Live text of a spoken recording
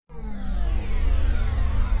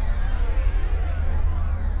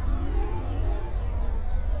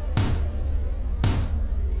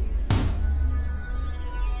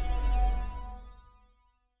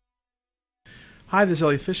Hi, this is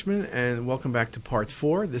Elliot Fishman, and welcome back to part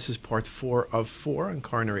 4. This is part 4 of 4 on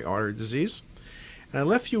coronary artery disease. And I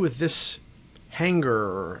left you with this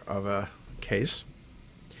hanger of a case.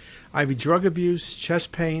 IV drug abuse,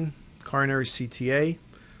 chest pain, coronary CTA.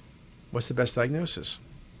 What's the best diagnosis?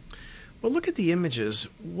 Well, look at the images.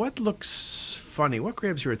 What looks funny? What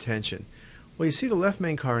grabs your attention? Well, you see the left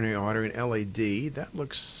main coronary artery in LAD. That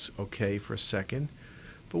looks okay for a second.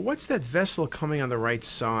 But what's that vessel coming on the right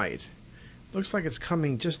side? Looks like it's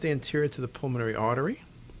coming just anterior to the pulmonary artery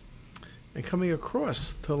and coming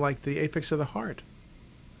across to like the apex of the heart.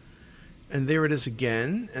 And there it is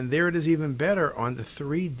again, and there it is even better on the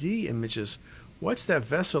 3D images. What's that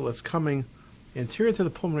vessel that's coming anterior to the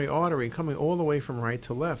pulmonary artery, coming all the way from right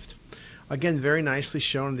to left? Again, very nicely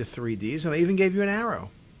shown in the 3Ds, and I even gave you an arrow.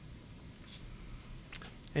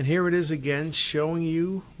 And here it is again, showing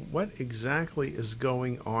you what exactly is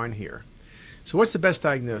going on here. So what's the best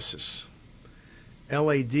diagnosis?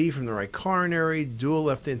 LAD from the right coronary, dual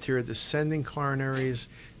left anterior descending coronaries,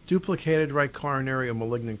 duplicated right coronary, or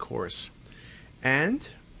malignant course. And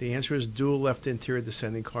the answer is dual left anterior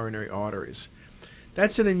descending coronary arteries.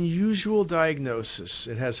 That's an unusual diagnosis.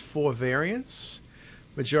 It has 4 variants.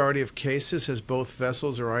 Majority of cases has both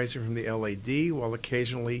vessels arising from the LAD, while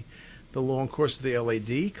occasionally the long course of the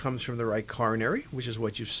LAD comes from the right coronary, which is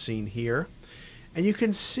what you've seen here. And you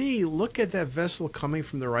can see, look at that vessel coming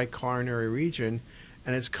from the right coronary region,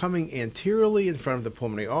 and it's coming anteriorly in front of the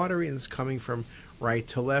pulmonary artery, and it's coming from right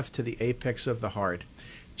to left to the apex of the heart.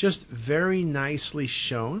 Just very nicely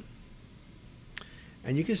shown.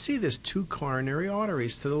 And you can see there's 2 coronary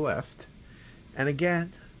arteries to the left. And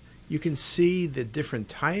again, you can see the different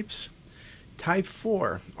types. Type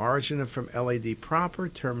 4, origin from LAD proper,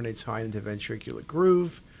 terminates high into ventricular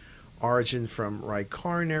groove. Origin from right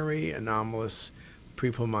coronary, anomalous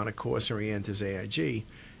prepulmonic course, and re-enters AIG.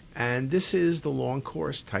 And this is the long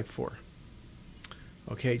course, type 4.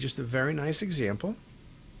 Okay, just a very nice example.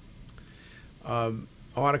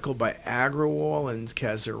 Article by Agrawal and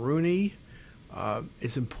Kazaruni.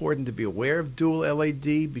 It's important to be aware of dual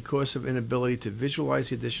LAD because of inability to visualize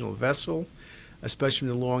the additional vessel, especially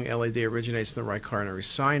when the long LAD originates in the right coronary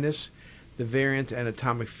sinus. The variant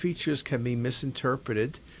anatomic features can be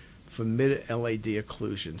misinterpreted for mid-LAD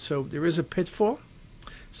occlusion. So there is a pitfall,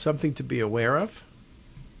 something to be aware of.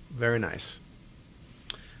 Very nice.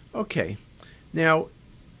 Okay, now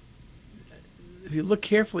if you look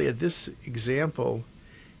carefully at this example,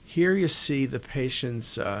 here you see the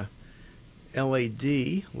patient's LAD,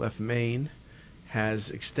 left main, has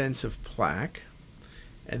extensive plaque.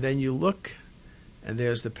 And then you look, and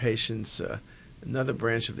there's the patient's, another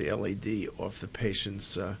branch of the LAD off the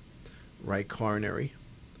patient's right coronary.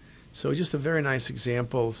 So just a very nice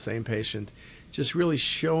example, same patient, just really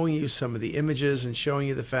showing you some of the images and showing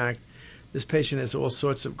you the fact this patient has all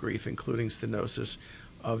sorts of grief, including stenosis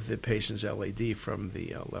of the patient's LAD from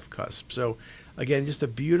the left cusp. So again, just a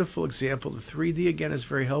beautiful example. The 3D again is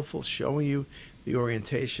very helpful, showing you the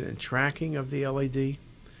orientation and tracking of the LAD.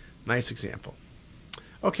 Nice example.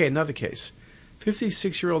 Okay, another case.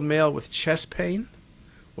 56-year-old male with chest pain.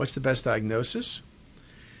 What's the best diagnosis?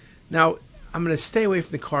 Now, I'm going to stay away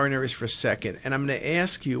from the coronaries for a second, and I'm going to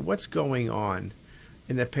ask you what's going on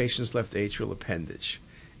in that patient's left atrial appendage.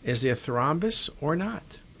 Is there thrombus or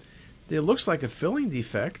not? It looks like a filling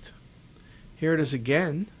defect. Here it is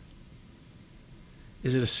again.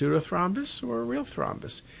 Is it a pseudothrombus or a real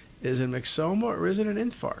thrombus? Is it a myxoma or is it an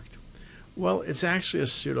infarct? Well, it's actually a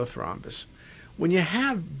pseudothrombus. When you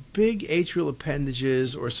have big atrial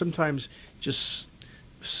appendages, or sometimes just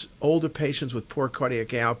older patients with poor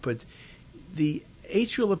cardiac output, the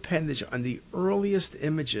atrial appendage on the earliest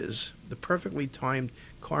images, the perfectly timed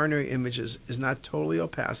coronary images, is not totally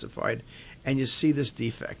opacified, and you see this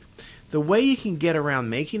defect. The way you can get around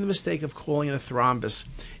making the mistake of calling it a thrombus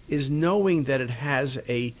is knowing that it has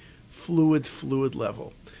a fluid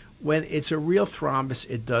level. When it's a real thrombus,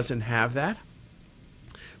 it doesn't have that.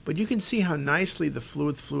 But you can see how nicely the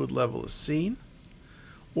fluid level is seen.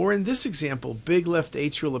 Or in this example, big left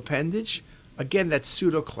atrial appendage. Again, that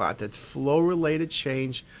pseudoclot, that flow-related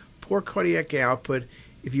change, poor cardiac output.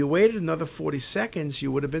 If you waited another 40 seconds,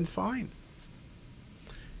 you would have been fine.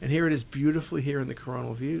 And here it is beautifully here in the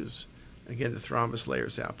coronal views. Again, the thrombus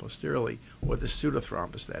layers out posteriorly, or the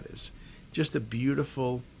pseudothrombus, that is. Just a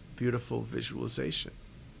beautiful, beautiful visualization.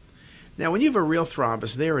 Now, when you have a real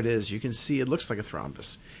thrombus, there it is. You can see it looks like a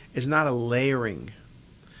thrombus. It's not a layering.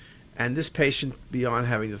 And this patient, beyond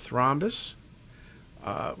having the thrombus,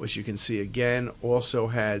 which you can see again, also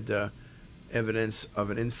had evidence of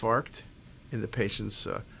an infarct in the patient's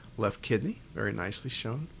left kidney, very nicely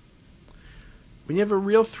shown. When you have a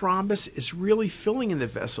real thrombus, it's really filling in the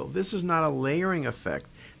vessel. This is not a layering effect.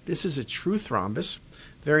 This is a true thrombus,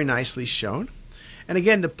 very nicely shown. And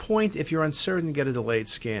again, the point, if you're uncertain, get a delayed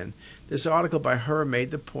scan. This article by her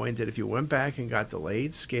made the point that if you went back and got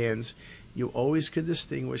delayed scans, you always could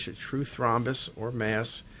distinguish a true thrombus or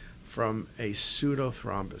mass from a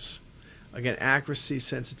pseudothrombus. Again, accuracy,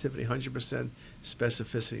 sensitivity 100%,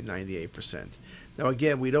 specificity 98%. Now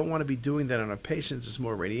again, we don't want to be doing that on our patients. It's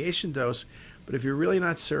more radiation dose, but if you're really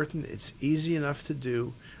not certain, it's easy enough to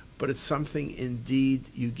do, but it's something indeed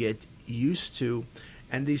you get used to,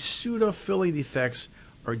 and these pseudo-filling defects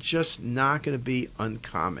are just not going to be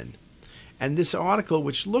uncommon. And this article,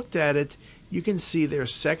 which looked at it, you can see their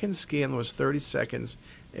second scan was 30 seconds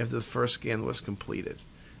after the first scan was completed.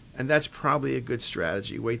 And that's probably a good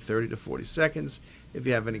strategy. Wait 30 to 40 seconds if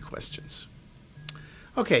you have any questions.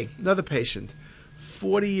 Okay, another patient,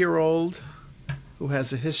 40-year-old who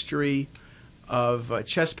has a history of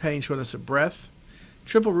chest pain, shortness of breath.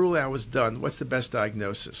 Triple rule out was done. What's the best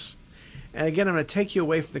diagnosis? And again, I'm going to take you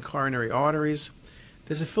away from the coronary arteries.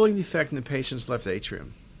 There's a filling defect in the patient's left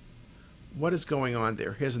atrium. What is going on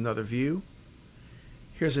there? Here's another view.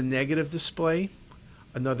 Here's a negative display,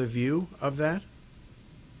 another view of that.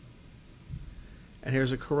 And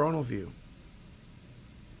here's a coronal view.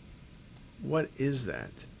 What is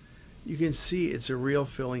that? You can see it's a real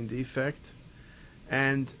filling defect.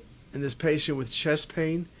 And in this patient with chest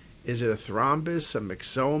pain, is it a thrombus, a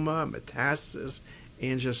myxoma, a metastasis,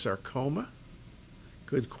 angiosarcoma?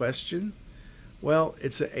 Good question. Well,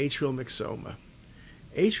 it's an atrial myxoma.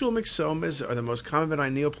 Atrial myxomas are the most common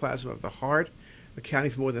benign neoplasm of the heart,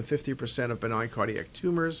 accounting for more than 50% of benign cardiac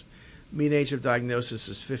tumors. Mean age of diagnosis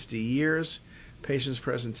is 50 years. Patients'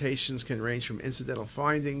 presentations can range from incidental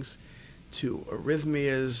findings to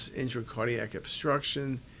arrhythmias, intracardiac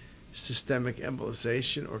obstruction, systemic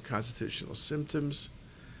embolization, or constitutional symptoms.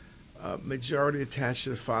 Majority attached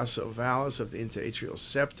to the fossa ovalis of the interatrial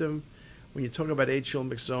septum. When you talk about atrial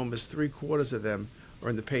myxomas, 3/4 of them are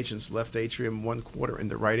in the patient's left atrium, 1/4 in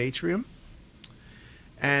the right atrium.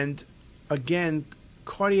 And again,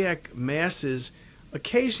 cardiac masses,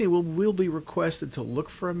 occasionally we'll be requested to look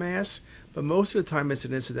for a mass, but most of the time it's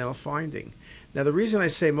an incidental finding. Now the reason I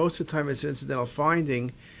say most of the time it's an incidental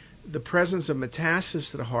finding, the presence of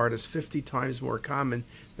metastasis to the heart is 50 times more common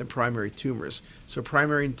than primary tumors. So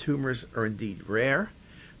primary tumors are indeed rare.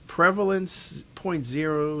 Prevalence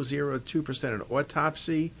 0.002% in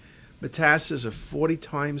autopsy. Metastases are 40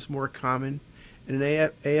 times more common. In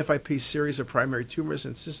an AFIP series of primary tumors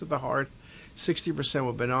in cysts of the heart, 60%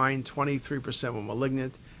 were benign, 23% were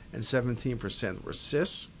malignant, and 17% were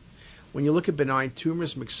cysts. When you look at benign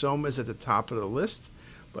tumors, myxoma is at the top of the list.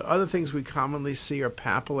 But other things we commonly see are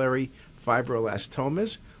papillary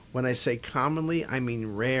fibroblastomas. When I say commonly, I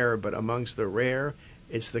mean rare, but amongst the rare,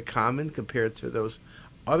 it's the common compared to those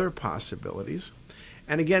other possibilities.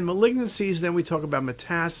 And again, malignancies, then we talk about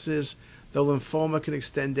metastasis. The lymphoma can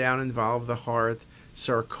extend down and involve the heart.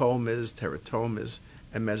 Sarcomas, teratomas,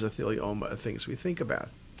 and mesothelioma are things we think about.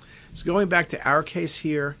 So going back to our case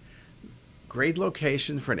here, great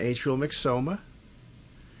location for an atrial myxoma.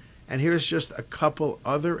 And here's just a couple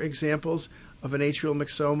other examples of an atrial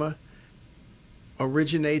myxoma.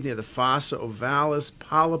 Originate near the fossa ovalis,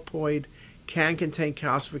 polypoid, can contain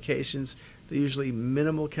calcifications. They're usually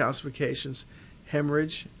minimal calcifications,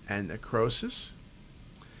 hemorrhage, and necrosis.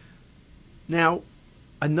 Now,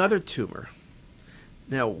 another tumor.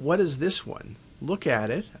 Now, what is this one? Look at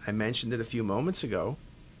it. I mentioned it a few moments ago.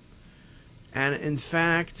 And in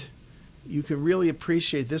fact, you can really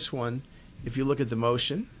appreciate this one if you look at the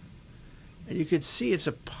motion. And you can see it's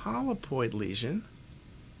a polypoid lesion.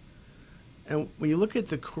 And when you look at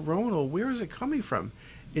the coronal, where is it coming from?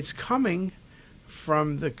 It's coming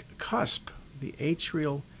from the cusp, the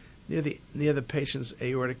atrial, near the patient's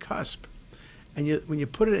aortic cusp. And when you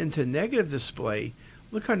put it into negative display,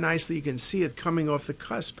 look how nicely you can see it coming off the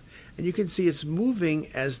cusp. And you can see it's moving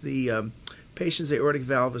as the patient's aortic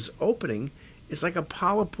valve is opening. It's like a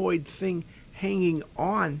polypoid thing hanging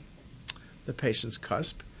on the patient's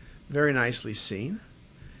cusp. Very nicely seen.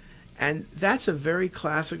 And that's a very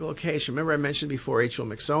classic location. Remember I mentioned before atrial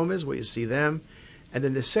myxomas, where you see them. And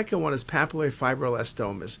then the second one is papillary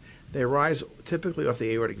fibroblastomas. They arise typically off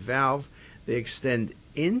the aortic valve. They extend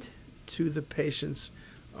into the patient's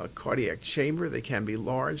cardiac chamber. They can be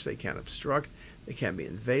large. They can obstruct. They can be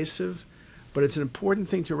invasive. But it's an important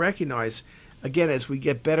thing to recognize. Again, as we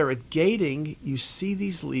get better at gating, you see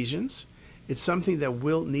these lesions. It's something that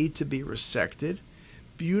will need to be resected.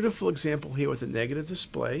 Beautiful example here with a negative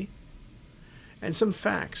display. And some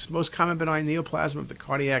facts. Most common benign neoplasm of the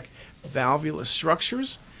cardiac valvular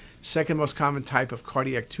structures. Second most common type of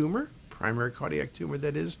cardiac tumor, primary cardiac tumor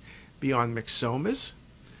that is, beyond myxomas.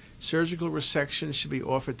 Surgical resection should be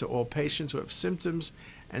offered to all patients who have symptoms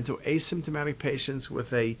and to asymptomatic patients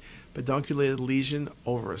with a pedunculated lesion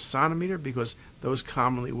over a centimeter, because those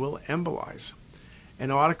commonly will embolize.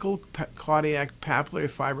 Anartical cardiac papillary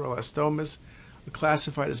fibroblastomas are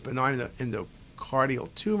classified as benign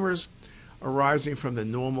endocardial tumors arising from the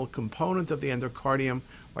normal component of the endocardium,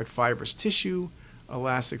 like fibrous tissue,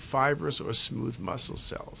 elastic fibers, or smooth muscle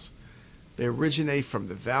cells. They originate from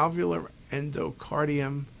the valvular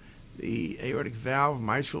endocardium. The aortic valve,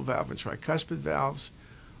 mitral valve, and tricuspid valves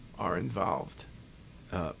are involved,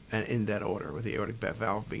 and in that order, with the aortic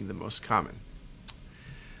valve being the most common.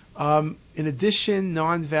 In addition,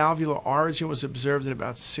 non-valvular origin was observed in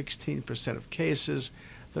about 16% of cases,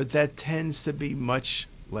 though that tends to be much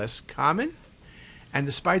less common. And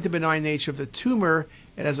despite the benign nature of the tumor,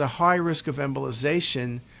 it has a high risk of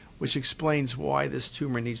embolization, which explains why this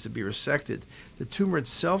tumor needs to be resected. The tumor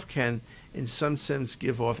itself can, in some sense,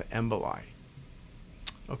 give off emboli.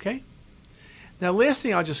 Okay? Now, last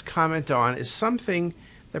thing I'll just comment on is something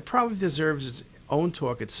that probably deserves its own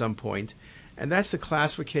talk at some point, and that's the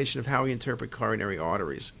classification of how we interpret coronary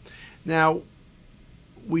arteries. Now,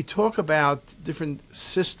 we talk about different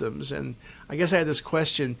systems, and I guess I had this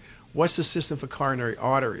question, what's the system for coronary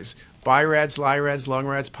arteries? BIRADS, LIRADS,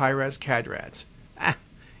 LUNGRADS, PIRADS, CADRADS.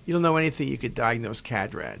 You don't know anything, you could diagnose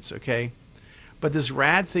CADRADS, okay? But this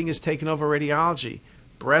RAD thing is taking over radiology.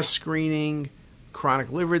 Breast screening,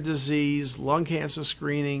 chronic liver disease, lung cancer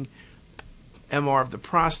screening, MR of the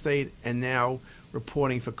prostate, and now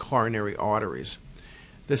reporting for coronary arteries.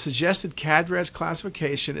 The suggested CADRADS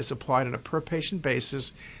classification is applied on a per-patient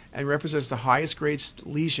basis and represents the highest grade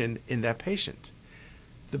lesion in that patient.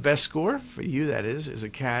 The best score, for you that is a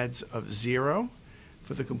CADS of 0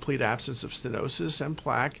 for the complete absence of stenosis and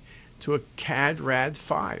plaque, to a CAD-RAD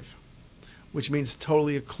 5, which means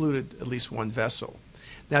totally occluded at least one vessel.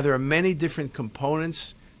 Now, there are many different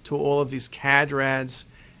components to all of these CAD-RADs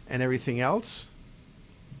and everything else,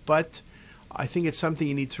 but I think it's something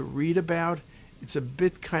you need to read about. It's a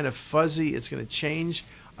bit kind of fuzzy. It's going to change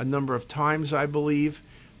a number of times, I believe,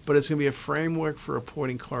 but it's going to be a framework for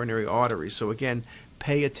reporting coronary arteries. So again,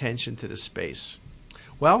 pay attention to the space.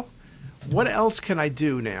 Well, what else can I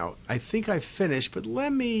do now? I think I've finished, but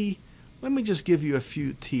let me just give you a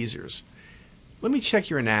few teasers. Let me check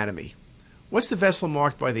your anatomy. What's the vessel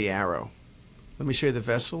marked by the arrow? Let me show you the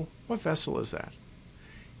vessel. What vessel is that?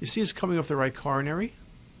 You see it's coming off the right coronary?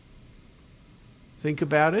 Think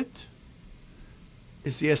about it.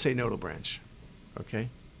 It's the SA nodal branch. Okay?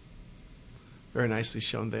 Very nicely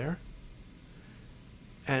shown there.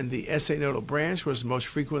 And the SA nodal branch was most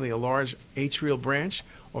frequently a large atrial branch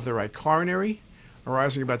of the right coronary,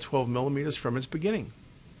 arising about 12 millimeters from its beginning.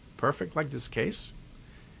 Perfect, like this case.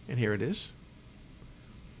 And here it is.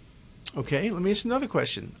 Okay, let me ask another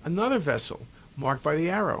question. Another vessel marked by the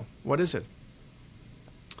arrow. What is it?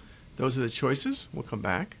 Those are the choices. We'll come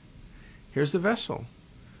back. Here's the vessel.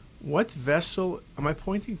 What vessel am I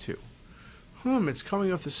pointing to? It's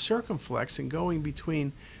coming off the circumflex and going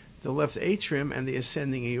between the left atrium and the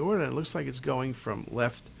ascending aorta. It looks like it's going from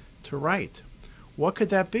left to right. What could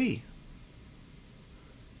that be?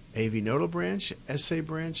 AV nodal branch, SA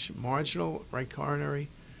branch, marginal right coronary,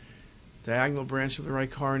 diagonal branch of the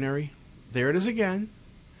right coronary. There it is again.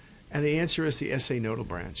 And the answer is the SA nodal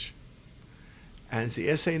branch. And it's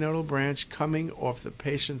the SA nodal branch coming off the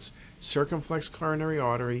patient's circumflex coronary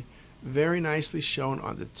artery, very nicely shown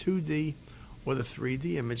on the 2D or the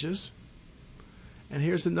 3D images. And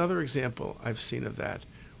here's another example I've seen of that,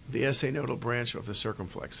 the SA nodal branch of the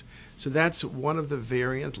circumflex. So that's one of the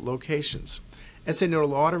variant locations. SA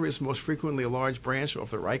nodal artery is most frequently a large branch of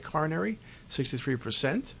the right coronary,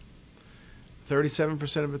 63%.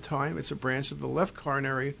 37% of the time, it's a branch of the left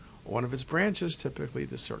coronary, or one of its branches, typically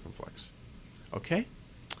the circumflex. Okay?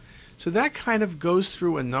 So that kind of goes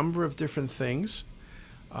through a number of different things.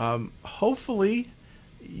 Hopefully,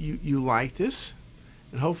 you like this,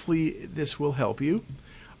 and hopefully this will help you.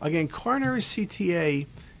 Again, coronary CTA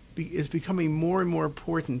is becoming more and more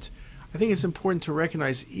important. I think it's important to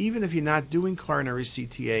recognize, even if you're not doing coronary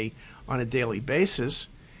CTA on a daily basis,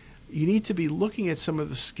 you need to be looking at some of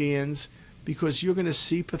the scans, because you're going to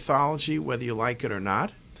see pathology whether you like it or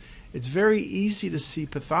not. It's very easy to see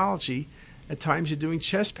pathology. At times you're doing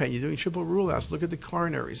chest pain, you're doing triple rule outs, look at the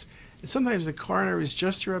coronaries. And sometimes the coronaries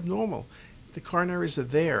just are abnormal. The coronaries are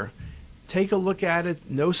there. Take a look at it,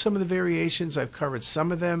 know some of the variations, I've covered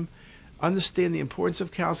some of them, understand the importance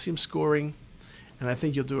of calcium scoring, and I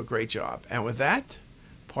think you'll do a great job. And with that,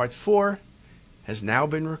 part 4 has now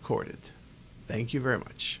been recorded. Thank you very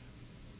much.